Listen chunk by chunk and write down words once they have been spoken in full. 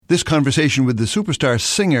This conversation with the superstar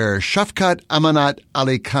singer Shafqat Amanat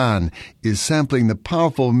Ali Khan is sampling the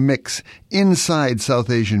powerful mix inside South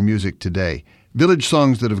Asian music today. Village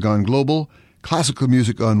songs that have gone global, classical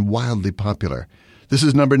music gone wildly popular. This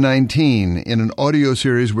is number 19 in an audio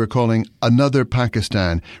series we're calling Another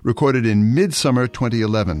Pakistan, recorded in midsummer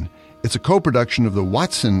 2011. It's a co-production of the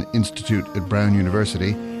Watson Institute at Brown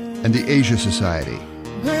University and the Asia Society.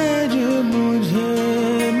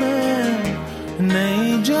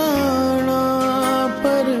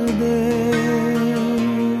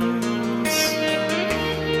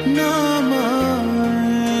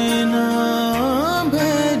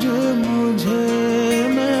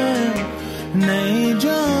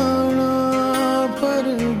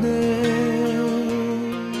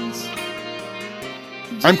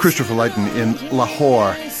 I'm Christopher Lighton in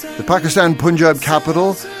Lahore, the Pakistan Punjab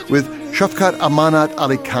capital, with Shafqat Amanat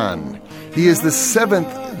Ali Khan. He is the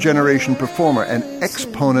 7th generation performer and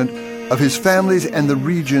exponent of his family's and the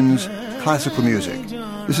region's classical music.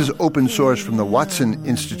 This is open source from the Watson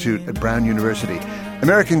Institute at Brown University.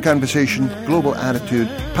 American Conversation, Global Attitude,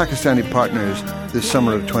 Pakistani Partners, this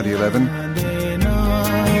summer of 2011.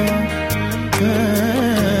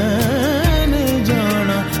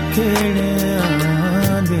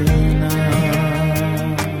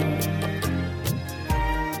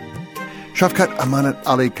 Shafqat Amanat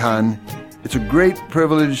Ali Khan, it's a great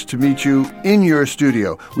privilege to meet you in your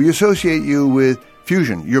studio. We associate you with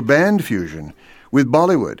fusion, your band Fusion, with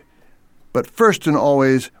Bollywood, but first and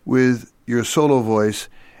always with your solo voice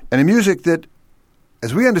and a music that,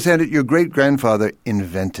 as we understand it, your great-grandfather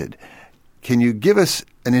invented. Can you give us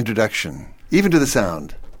an introduction, even to the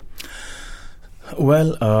sound?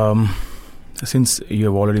 Well, since you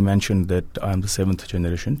have already mentioned that I'm the 7th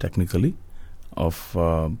generation, technically, of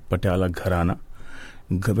Patiala Gharana.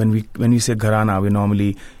 When we say Gharana, we're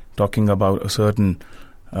normally talking about a certain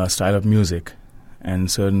style of music and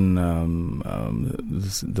certain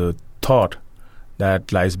the thought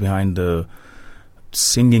that lies behind the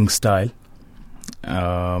singing style.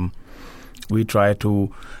 We try to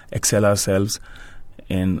excel ourselves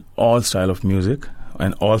in all style of music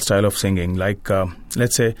and all style of singing. Like,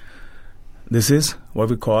 let's say, this is what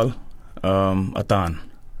we call a taan.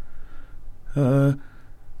 Now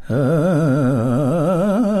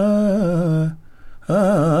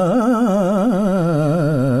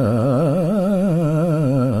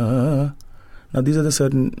these are the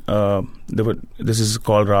certain this is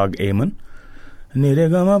called Rag Aman. This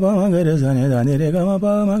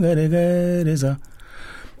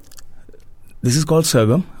is called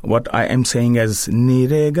Sargam. What I am saying as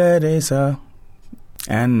Nire ga re sa.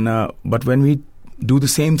 And but when we do the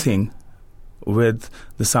same thing with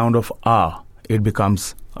the sound of ah, it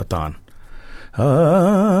becomes a taan.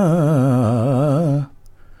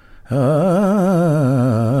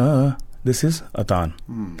 This is a taan.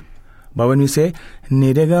 But when we say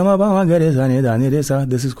nire ga ma ba ma ga re sa ne da ni re sa,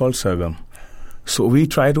 this is called sargam. So we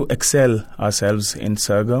try to excel ourselves in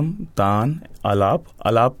sargam, taan, alap.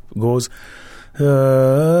 Alap goes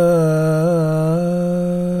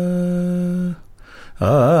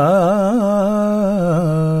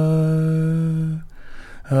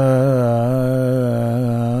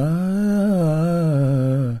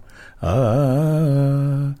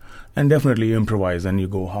and definitely you improvise and you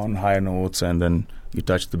go on higher notes and then you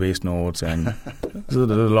touch the bass notes and there's a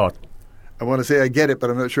lot. I want to say I get it, but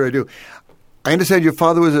I'm not sure I do. I understand your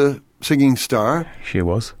father was a singing star. He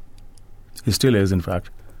was. He still is, in fact.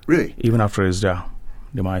 Really? Even after his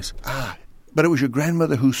demise. But it was your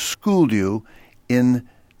grandmother who schooled you in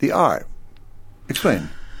the art. Explain.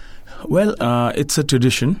 Well, it's a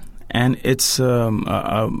tradition, and it's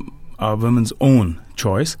a women's own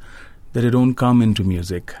choice that they don't come into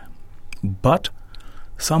music. But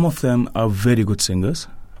some of them are very good singers,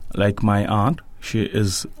 like my aunt. She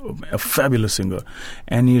is a fabulous singer,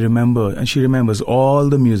 and she remembers all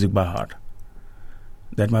the music by heart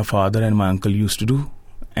that my father and my uncle used to do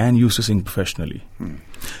and used to sing professionally.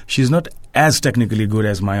 She's not as technically good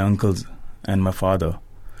as my uncles and my father,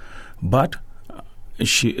 but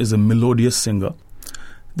she is a melodious singer.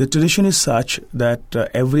 The tradition is such that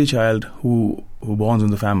every child who borns in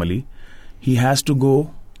the family, he has to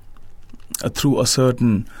go through a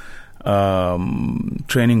certain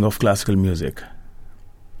training of classical music.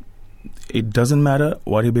 It doesn't matter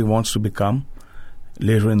what he wants to become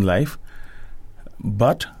later in life,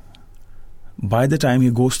 but by the time he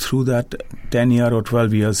goes through that 10-year or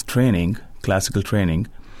 12 years training, classical training,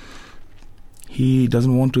 he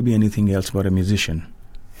doesn't want to be anything else but a musician,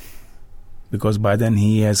 because by then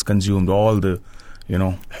he has consumed all the,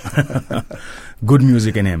 good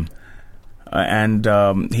music in him. And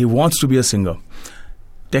he wants to be a singer.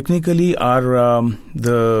 technically, our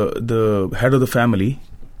the head of the family,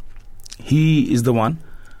 he is the one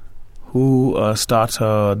who starts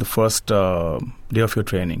the first day of your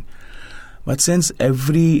training. But since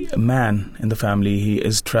every man in the family, he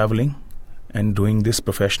is traveling and doing this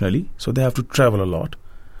professionally, so they have to travel a lot.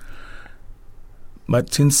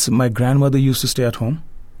 But since my grandmother used to stay at home,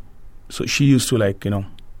 so she used to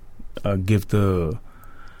give the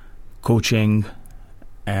coaching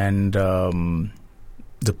and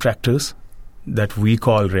the practice that we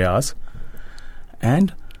call riyaz.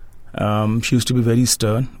 And she used to be very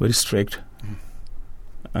stern, very strict,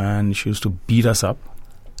 and she used to beat us up.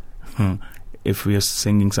 If we are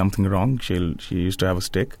singing something wrong, she used to have a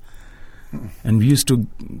stick, and we used to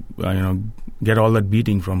get all that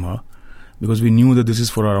beating from her because we knew that this is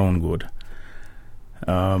for our own good.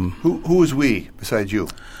 Who is we besides you?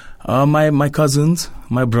 My cousins,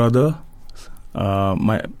 my brother,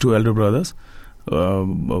 my two elder brothers,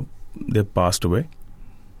 they passed away,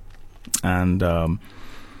 and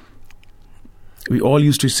we all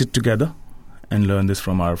used to sit together and learn this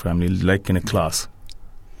from our family, like in a class.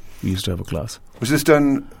 We used to have a class. Was this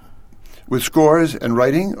done with scores and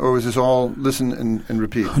writing, or was this all listen and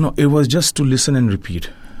repeat? No, it was just to listen and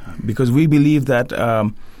repeat, because we believe that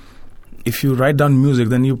if you write down music,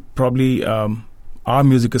 then you probably our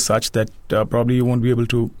music is such that probably you won't be able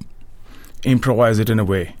to improvise it in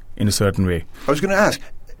a certain way. I was going to ask.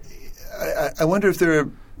 I wonder if there are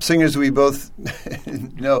singers we both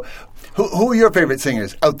know. Who are your favorite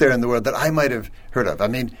singers out there in the world that I might have heard of? I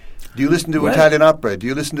mean, do you listen to Italian opera? Do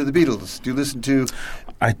you listen to the Beatles? Do you listen to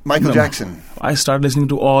Michael Jackson? I started listening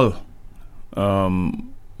to all,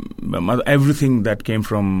 everything that came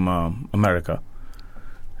from America,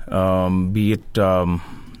 be it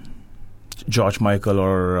George Michael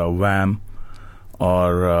or Wham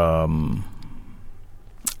or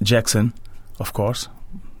Jackson, of course,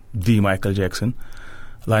 the Michael Jackson,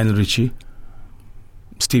 Lionel Richie,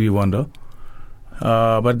 Stevie Wonder.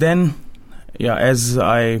 But then, as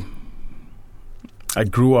I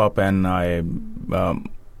grew up and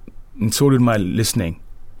and so did my listening.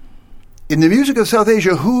 In the music of South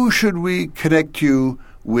Asia, who should we connect you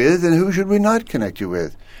with and who should we not connect you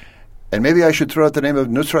with? And maybe I should throw out the name of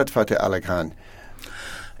Nusrat Fateh Ali Khan.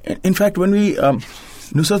 In fact, when we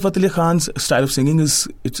Nusrat Fateh Ali Khan's style of singing is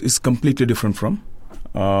completely different from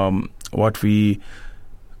what we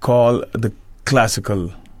call the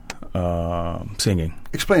classical singing.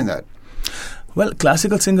 Explain that. Well,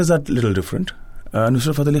 classical singers are a little different.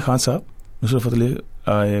 Nusrat Fateh Ali Khan Sahab, Nusrat Fateh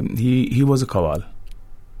Ali, he was a qawwal.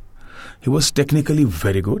 He was technically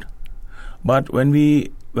very good, but when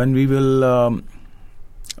we will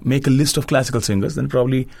make a list of classical singers, then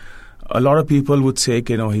probably a lot of people would say,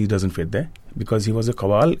 he doesn't fit there because he was a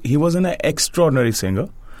qawwal. He was an extraordinary singer,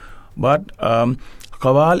 but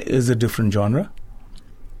qawwal is a different genre.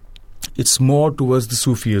 It's more towards the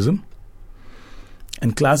Sufism,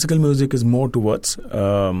 and classical music is more towards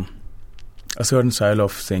a certain style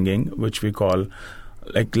of singing, which we call,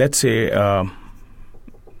 let's say,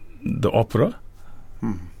 the opera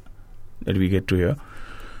that we get to hear.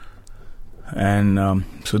 And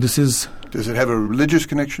so this is... Does it have a religious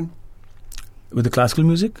connection? With the classical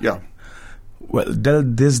music? Yeah. Well,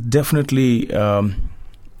 there's definitely some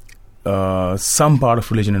part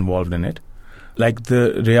of religion involved in it. Like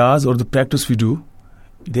the riyaz or the practice we do,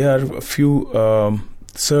 there are a few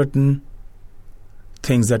certain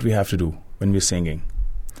things that we have to do when we're singing.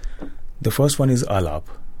 The first one is alap.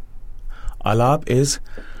 Alap is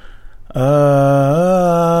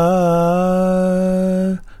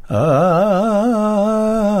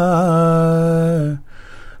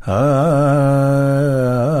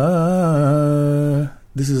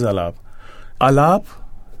this is alap. Alap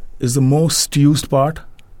is the most used part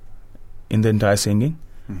in the entire singing.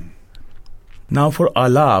 Now for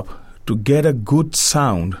alap, to get a good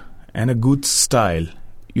sound and a good style,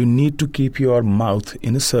 you need to keep your mouth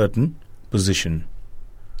in a certain position.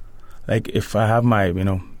 Like if I have my,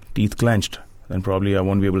 teeth clenched, then probably I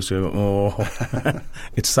won't be able to say, oh,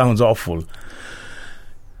 it sounds awful.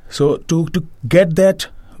 So to get that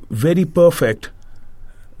very perfect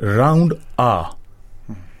round ah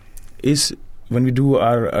is when we do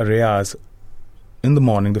our riyaz in the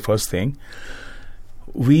morning, the first thing,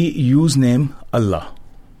 we use name Allah,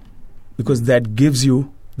 because that gives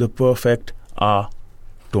you the perfect ah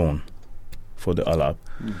tone for the alap.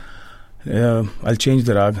 I'll change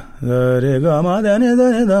the rag. Re ga ma da ne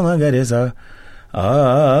da ma ga re sa. Allah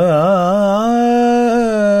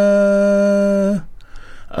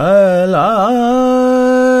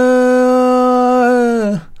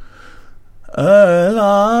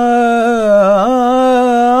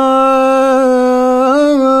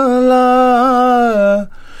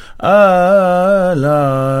Allah.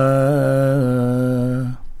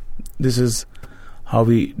 This is how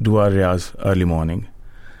we do our riyaz early morning.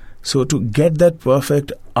 So to get that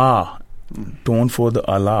perfect tone for the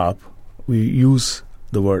alap, we use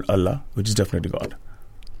the word Allah, which is definitely God.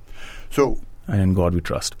 So, and in God we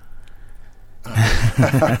trust. It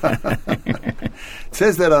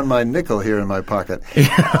says that on my nickel here in my pocket.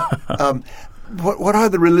 What are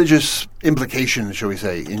the religious implications, shall we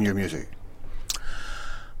say, in your music?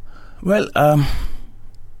 Well,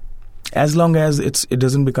 as long as it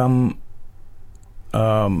doesn't become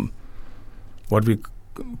what we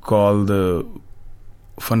call the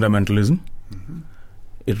fundamentalism,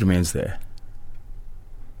 it remains there.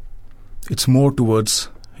 It's more towards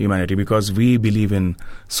humanity because we believe in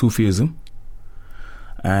Sufism,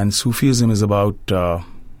 and Sufism is about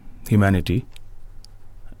humanity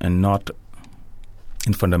and not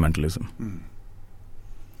in fundamentalism.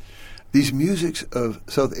 These musics of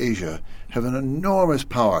South Asia have an enormous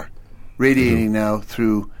power radiating now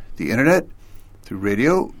through the internet, through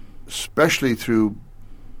radio, especially through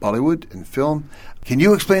Bollywood and film. Can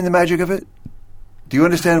you explain the magic of it? Do you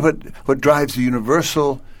understand what drives the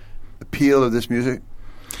universal appeal of this music?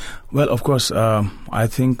 Well, of course, I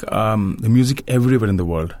think the music everywhere in the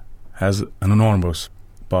world has an enormous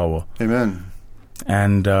power. Amen.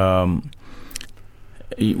 And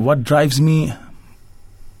what drives me...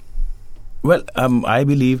 Well, I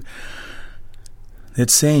believe that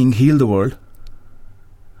saying "heal the world,"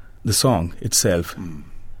 the song itself,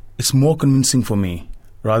 it's more convincing for me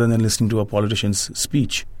rather than listening to a politician's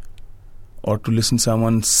speech or to listen to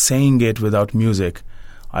someone saying it without music.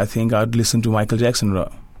 I think I'd listen to Michael Jackson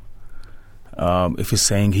if he's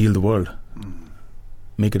saying "heal the world,"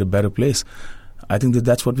 make it a better place. I think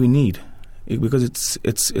that's what we need because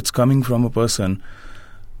it's coming from a person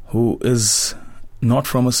who is not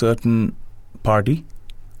from a certain party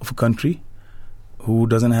of a country, who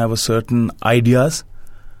doesn't have a certain ideas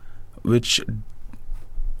which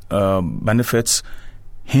benefits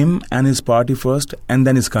him and his party first and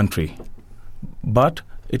then his country. But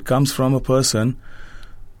it comes from a person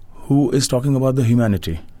who is talking about the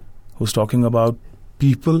humanity, who's talking about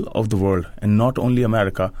people of the world and not only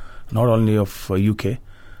America, not only of UK,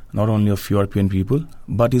 not only of European people,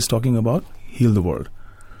 but he's talking about heal the world.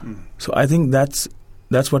 So I think that's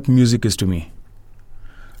what music is to me.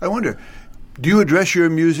 I wonder, do you address your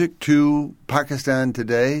music to Pakistan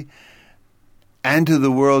today and to the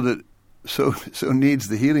world that so needs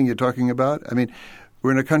the healing you're talking about? I mean, we're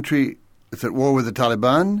in a country that's at war with the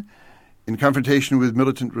Taliban, in confrontation with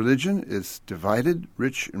militant religion. It's divided,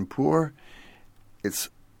 rich and poor. It's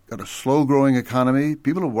got a slow-growing economy.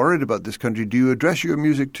 People are worried about this country. Do you address your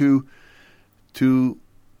music to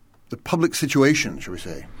the public situation, shall we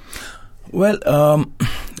say? Well,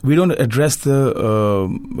 we don't address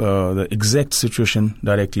the exact situation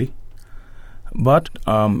directly, but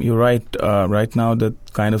you're right. Right now, the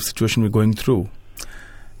kind of situation we're going through,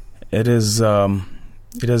 it has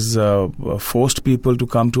forced people to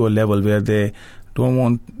come to a level where they don't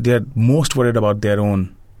want. They're most worried about their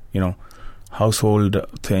own, household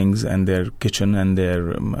things and their kitchen and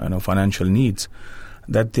their financial needs,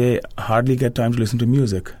 that they hardly get time to listen to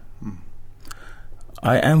music.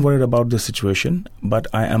 I am worried about this situation, but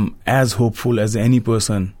I am as hopeful as any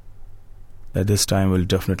person that this time will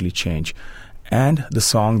definitely change. And the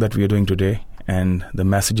song that we are doing today and the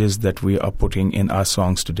messages that we are putting in our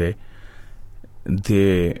songs today,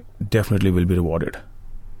 they definitely will be rewarded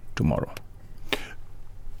tomorrow.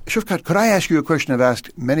 Shafqat, could I ask you a question I've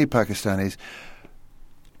asked many Pakistanis?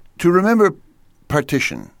 To remember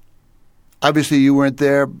partition, obviously you weren't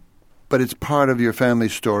there, but it's part of your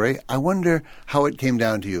family's story. I wonder how it came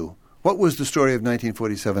down to you. What was the story of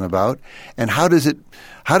 1947 about, and how does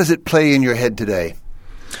it play in your head today?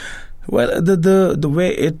 Well, the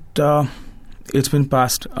way it's been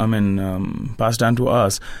passed down to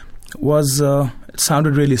us was it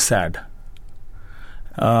sounded really sad.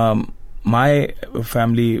 My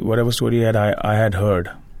family, whatever story I had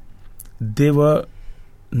heard, they were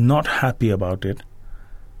not happy about it.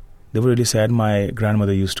 They were really sad. My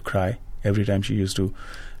grandmother used to cry every time she used to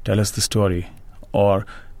tell us the story, or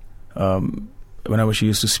whenever she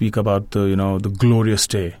used to speak about the glorious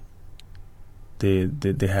day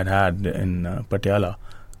they had in Patiala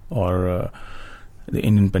or the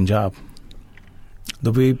Indian Punjab.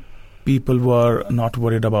 The way people were not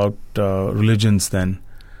worried about religions then,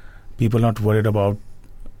 people not worried about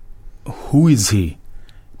who is he.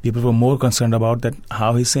 People were more concerned about that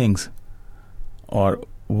how he sings or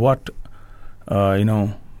what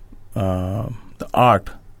the art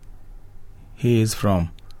he is from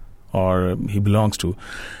or he belongs to.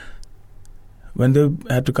 When they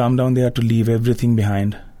had to come down, they had to leave everything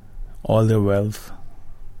behind, all their wealth,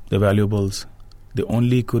 their valuables. They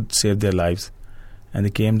only could save their lives. And they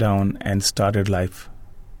came down and started life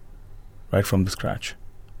right from the scratch.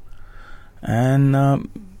 And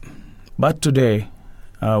but today,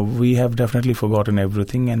 we have definitely forgotten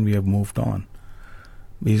everything and we have moved on.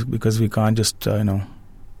 Because we can't just,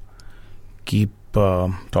 keep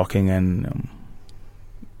talking and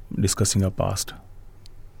discussing our past.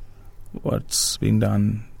 What's been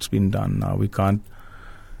done, it's been done now. We can't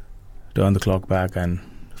turn the clock back and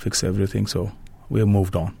fix everything, so we have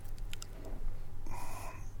moved on.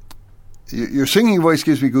 Your singing voice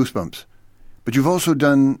gives me goosebumps, but you've also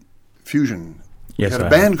done fusion. Yes, you had a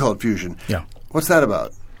band called Fusion. Yeah. What's that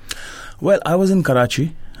about? Well, I was in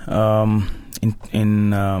Karachi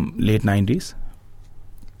in late 90s,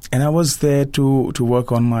 and I was there to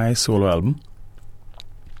work on my solo album.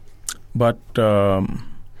 But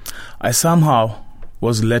I somehow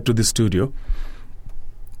was led to the studio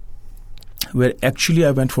where actually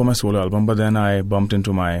I went for my solo album, but then I bumped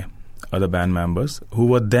into my other band members who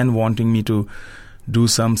were then wanting me to do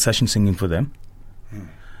some session singing for them.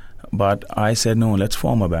 But I said, no, let's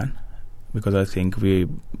form a band because I think we're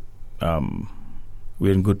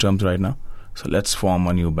in good terms right now. So let's form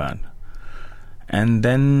a new band. And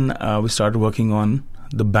then we started working on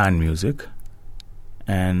the band music.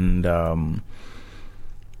 And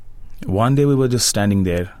one day we were just standing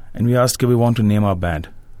there and we asked if we want to name our band.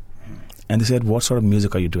 And they said, what sort of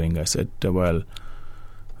music are you doing? I said, well,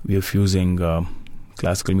 we are fusing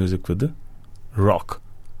classical music with the rock.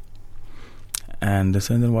 And they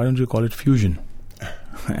said, then why don't you call it Fusion?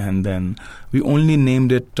 And then we only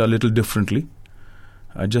named it a little differently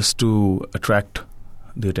just to attract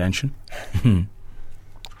the attention.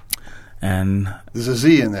 And there's a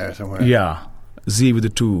Z in there somewhere. Yeah, Z with the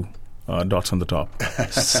two dots on the top.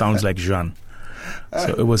 Sounds like Jean.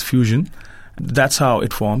 So it was Fusion. That's how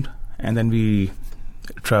it formed. And then we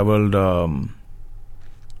traveled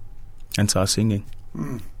and started singing.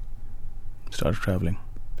 Started traveling.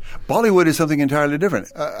 Bollywood is something entirely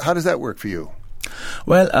different. How does that work for you?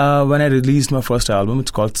 Well, when I released my first album,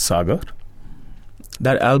 it's called Sagar.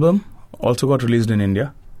 That album also got released in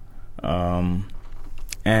India. And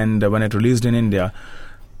when it released in India,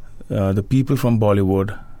 the people from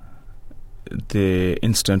Bollywood, they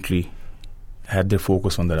instantly had their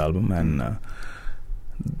focus on that album. And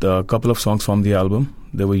the couple of songs from the album,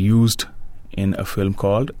 they were used in a film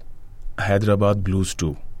called Hyderabad Blues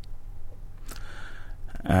 2.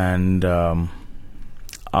 And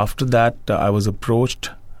after that, I was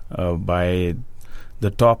approached by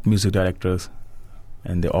the top music directors,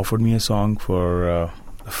 and they offered me a song for a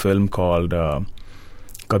film called Kabhi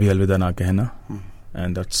Alvida Na Kehna,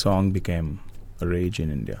 and that song became a rage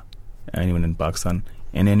in India, and even in Pakistan,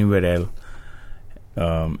 and anywhere else,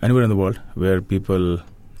 anywhere in the world where people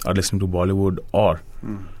are listening to Bollywood or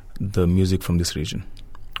the music from this region.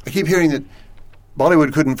 I keep hearing that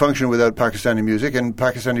Bollywood couldn't function without Pakistani music, and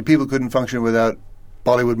Pakistani people couldn't function without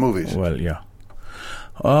Bollywood movies. Well, yeah.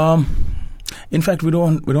 In fact, we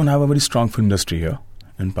don't have a very strong film industry here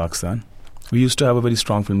in Pakistan. We used to have a very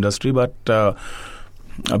strong film industry, but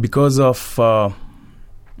because of the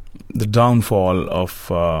downfall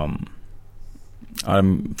of our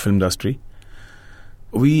film industry,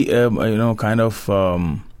 we kind of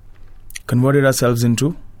converted ourselves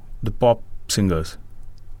into the pop singers.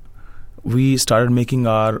 We started making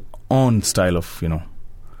our own style of,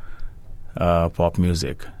 pop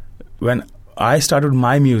music. When I started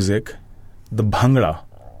my music, the Bhangra,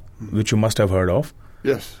 which you must have heard of,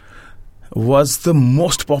 yes, was the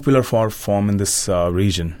most popular form in this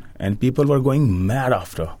region. And people were going mad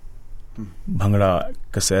after Bhangra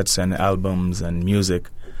cassettes and albums and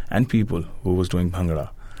music and people who was doing Bhangra.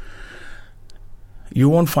 You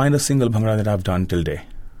won't find a single Bhangra that I've done till day.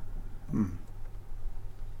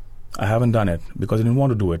 I haven't done it because I didn't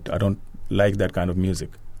want to do it. I don't like that kind of music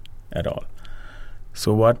at all.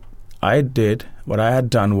 So what I had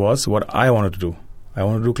done was what I wanted to do. I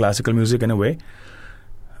wanted to do classical music in a way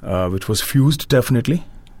which was fused definitely,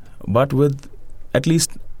 but with at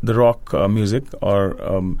least the rock music or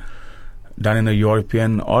done in a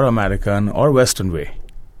European or American or Western way.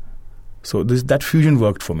 So that fusion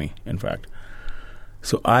worked for me, in fact.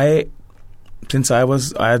 So I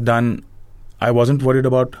wasn't worried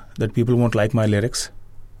about that people won't like my lyrics.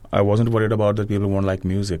 I wasn't worried about that people won't like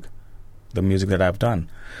music, the music that I've done.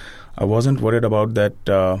 I wasn't worried about that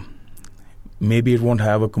maybe it won't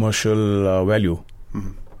have a commercial value.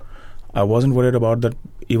 I wasn't worried about that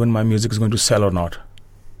even my music is going to sell or not.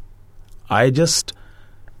 I just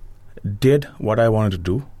did what I wanted to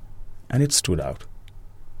do, and it stood out.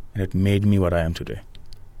 and it made me what I am today.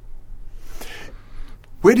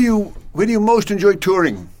 Where do you most enjoy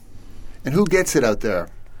touring? And who gets it out there?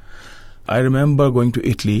 I remember going to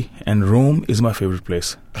Italy, and Rome is my favorite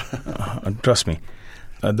place. Trust me.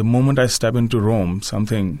 At the moment I step into Rome,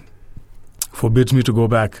 something forbids me to go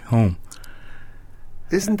back home.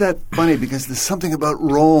 Isn't that funny? Because there's something about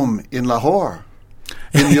Rome in Lahore,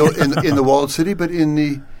 in the walled city, but in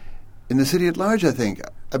the city at large, I think.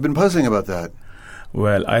 I've been puzzling about that.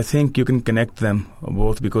 Well, I think you can connect them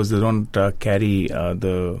both because they don't carry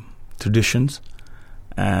the traditions,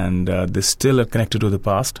 and they still are connected to the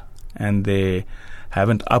past, and they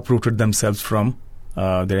haven't uprooted themselves from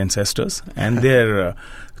their ancestors and their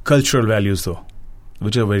cultural values, though,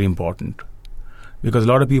 which are very important. Because a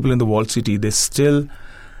lot of people in the walled city, they're still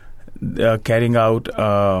carrying out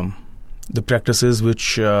the practices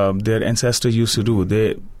which their ancestors used to do.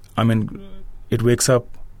 It wakes up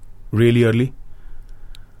really early,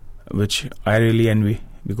 which I really envy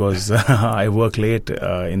because I work late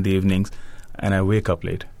in the evenings and I wake up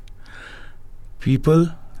late. People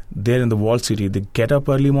there in the walled city, they get up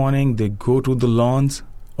early morning, they go to the lawns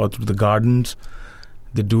or to the gardens,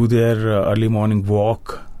 they do their early morning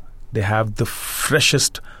walk, they have the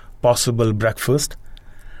freshest possible breakfast,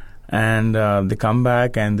 and they come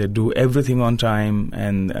back and they do everything on time,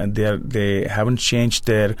 and they haven't changed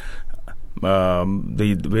their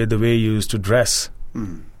the way you used to dress.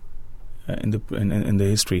 In the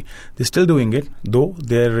history, they're still doing it, though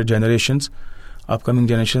their upcoming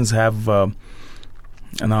generations have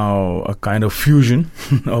now a kind of fusion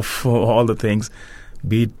of all the things,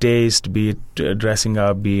 be it taste, be it dressing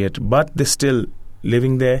up, but they're still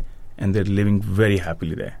living there, and they're living very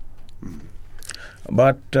happily there.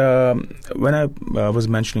 But when I was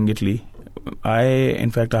mentioning Italy, I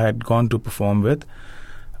had gone to perform with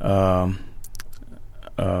a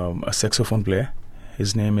saxophone player.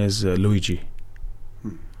 His name is Luigi.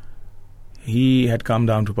 He had come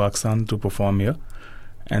down to Pakistan to perform here,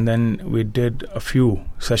 and then we did a few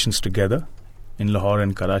sessions together in Lahore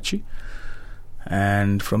and Karachi.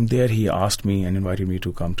 And from there he asked me and invited me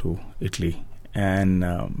to come to Italy. And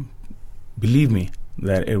believe me,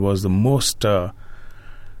 that it was the most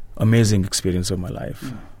amazing experience of my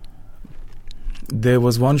life. There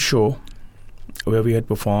was one show where we had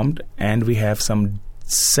performed, and we have some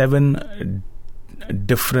 7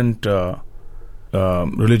 different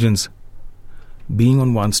religions being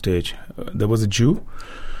on one stage. There was a Jew,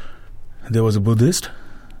 there was a Buddhist,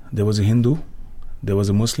 there was a Hindu, there was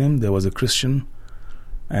a Muslim, there was a Christian,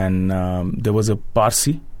 and there was a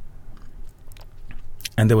Parsi,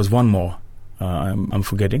 and there was one more. I'm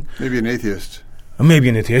forgetting. Maybe an atheist. Maybe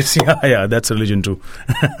an atheist. Yeah, that's a religion too.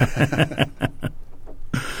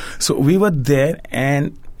 So we were there,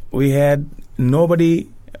 and we had nobody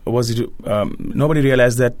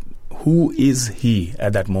realized that who is he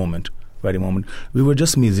at that very moment. We were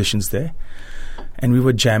just musicians there, and we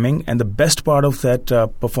were jamming, and the best part of that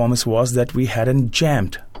performance was that we hadn't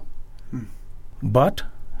jammed. But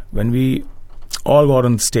when we all got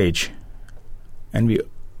on stage, and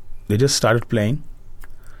they just started playing,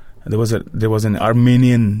 there was an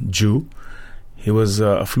Armenian Jew. He was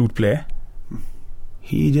a flute player.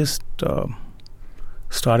 He just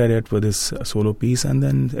started it with his solo piece, and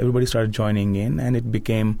then everybody started joining in, and it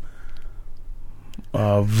became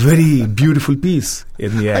a very beautiful piece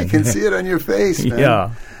in the end. I can see it on your face, man.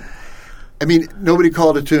 Yeah. I mean, nobody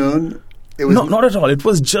called a tune. It was not at all. It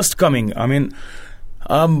was just coming. I mean,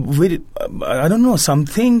 I don't know,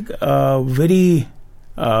 something very,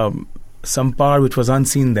 some part which was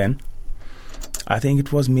unseen then. I think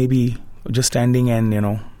it was maybe just standing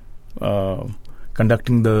and,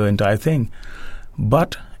 conducting the entire thing.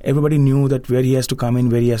 But everybody knew that where he has to come in,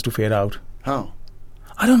 where he has to fade out. How?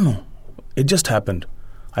 I don't know. It just happened.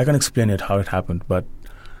 I can't explain it, how it happened, but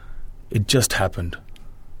it just happened.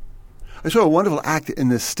 I saw a wonderful act in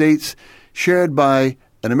the States shared by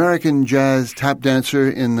an American jazz tap dancer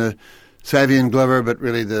in the Savvy and Glover, but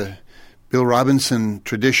really the Bill Robinson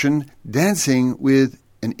tradition, dancing with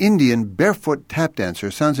an Indian barefoot tap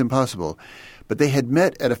dancer. Sounds impossible. But they had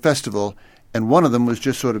met at a festival, and one of them was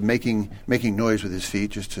just sort of making noise with his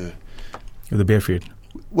feet just to... With the bare feet.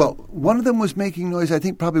 Well, one of them was making noise, I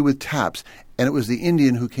think probably with taps, and it was the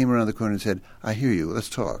Indian who came around the corner and said, "I hear you, let's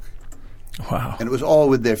talk." Wow. And it was all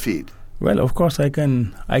with their feet. Well, of course I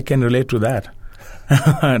can relate to that.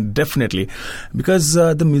 Definitely. Because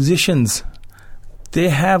the musicians, they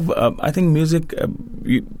have, I think music,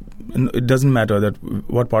 it doesn't matter that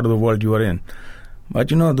what part of the world you are in. But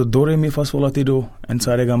the do, re, mi, fa, sol, la, ti, do and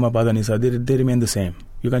sa, re, ga, ma, pa, da, ni, sa, they remain the same.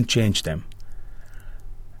 You can't change them.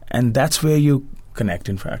 And that's where you connect,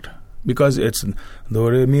 in fact. because it's do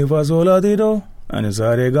re mi fa sol la ti do and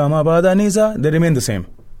sa re ga ma pa da ni sa. They remain the same.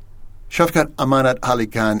 Shafqat Amanat Ali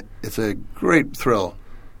Khan, it's a great thrill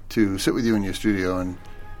to sit with you in your studio and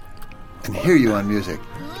hear you on music.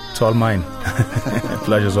 It's all mine.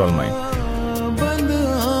 Pleasure's all mine.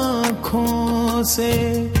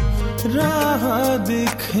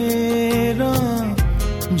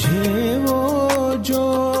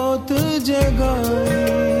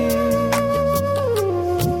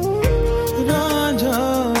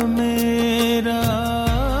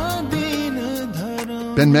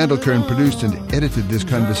 Ben Mandelkern produced and edited this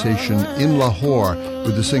conversation in Lahore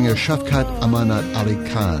with the singer Shafqat Amanat Ali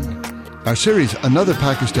Khan. Our series, Another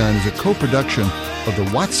Pakistan, is a co-production of the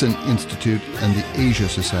Watson Institute and the Asia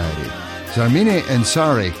Society. Zarmine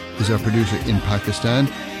Ansari is our producer in Pakistan.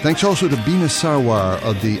 Thanks also to Bina Sarwar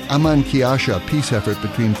of the Aman Ki Asha peace effort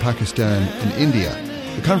between Pakistan and India.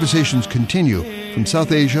 The conversations continue from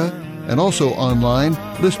South Asia and also online.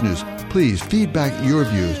 Listeners, please feedback your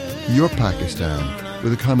views, your Pakistan,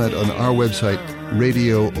 with a comment on our website,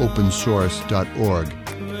 radioopensource.org.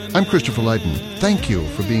 I'm Christopher Lydon. Thank you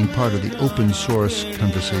for being part of the open source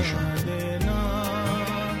conversation.